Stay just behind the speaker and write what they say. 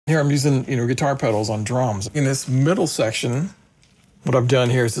Here I'm using, guitar pedals on drums. In this middle section, what I've done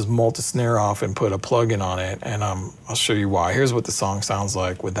here is just mult the snare off and put a plug-in on it, and I'll show you why. Here's what the song sounds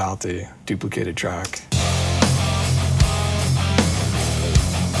like without the duplicated track.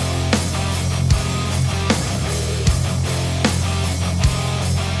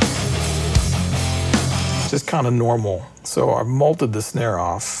 Just kind of normal. So I've multed the snare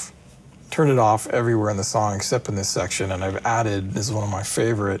off, turned it off everywhere in the song except in this section, and I've added, this is one of my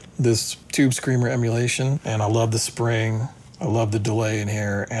favorite, this Tube Screamer emulation, and I love the spring, I love the delay in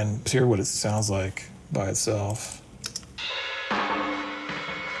here, and let's hear what it sounds like by itself.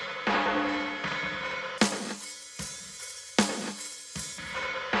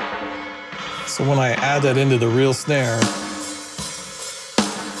 So when I add that into the real snare,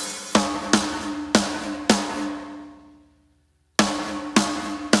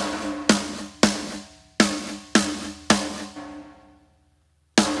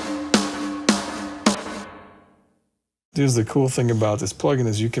 here's the cool thing about this plugin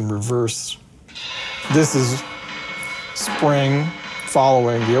is you can reverse. This is spring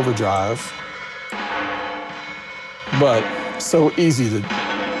following the overdrive, but so easy to,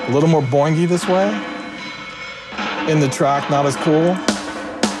 a little more boingy this way. In the track, not as cool.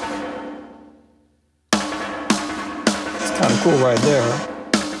 It's kind of cool right there.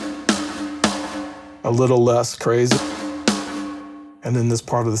 A little less crazy. And then this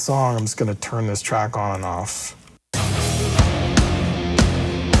part of the song, I'm just gonna turn this track on and off.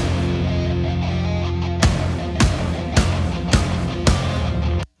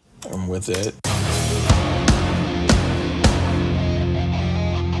 With it.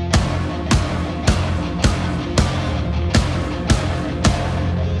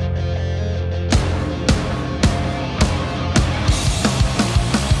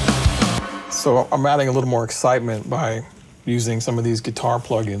 So I'm adding a little more excitement by using some of these guitar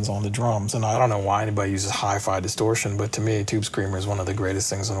plugins on the drums, and I don't know why anybody uses hi-fi distortion, but to me, Tube Screamer is one of the greatest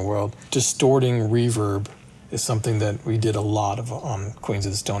things in the world. Distorting reverb is something that we did a lot of on Queens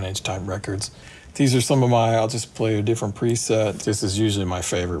of the Stone Age type records. These are some of my, I'll just play a different preset. This is usually my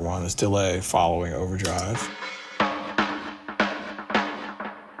favorite one, is delay following overdrive.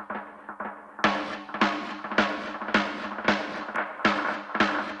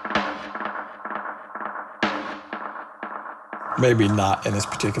 Maybe not in this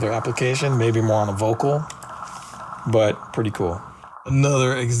particular application, maybe more on a vocal, but pretty cool.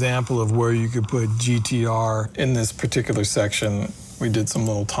 Another example of where you could put GTR in this particular section, we did some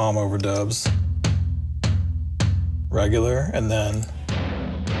little tom overdubs. Regular, and then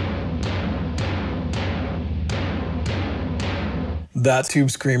that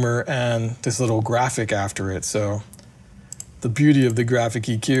Tube Screamer and this little graphic after it. So the beauty of the graphic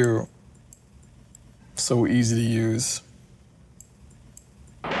EQ, so easy to use.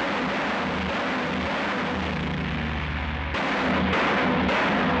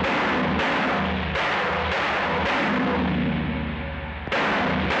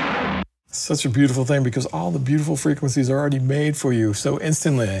 Such a beautiful thing because all the beautiful frequencies are already made for you so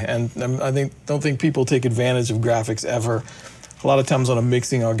instantly, and don't think people take advantage of graphics ever. A lot of times on a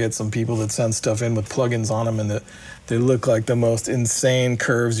mixing, I'll get some people that send stuff in with plugins on them, and they look like the most insane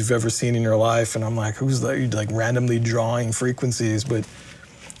curves you've ever seen in your life, and I'm like, who's that? You're like randomly drawing frequencies, but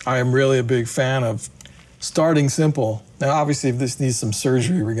I am really a big fan of starting simple. Now, obviously, if this needs some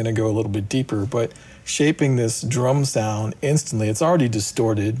surgery, we're gonna go a little bit deeper, but shaping this drum sound instantly, it's already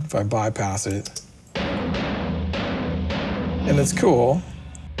distorted if I bypass it. And it's cool.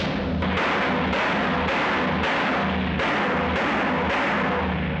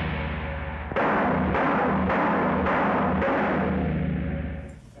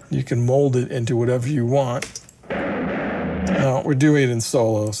 You can mold it into whatever you want. No, we're doing it in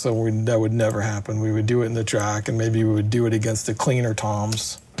solo, so that would never happen. We would do it in the track, and maybe we would do it against the cleaner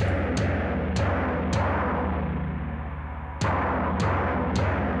toms.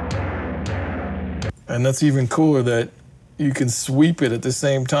 And that's even cooler that you can sweep it at the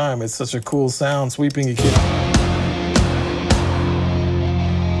same time. It's such a cool sound, sweeping a kid.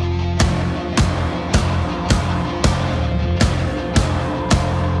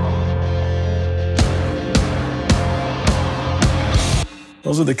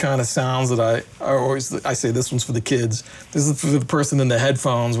 Those are the kind of sounds that I say this one's for the kids. This is for the person in the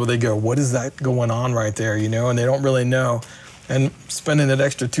headphones where they go, what is that going on right there, you know? And they don't really know. And spending that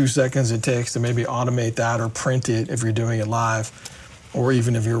extra 2 seconds it takes to maybe automate that or print it if you're doing it live, or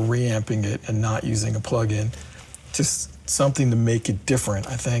even if you're reamping it and not using a plugin. Just something to make it different,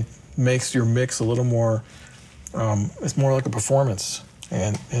 I think, makes your mix a little more, it's more like a performance.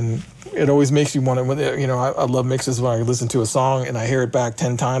 And it always makes you want to, you know, I love mixes when I listen to a song and I hear it back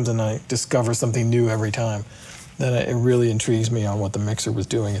 10 times and I discover something new every time. Then it really intrigues me on what the mixer was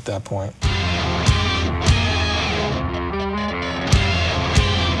doing at that point.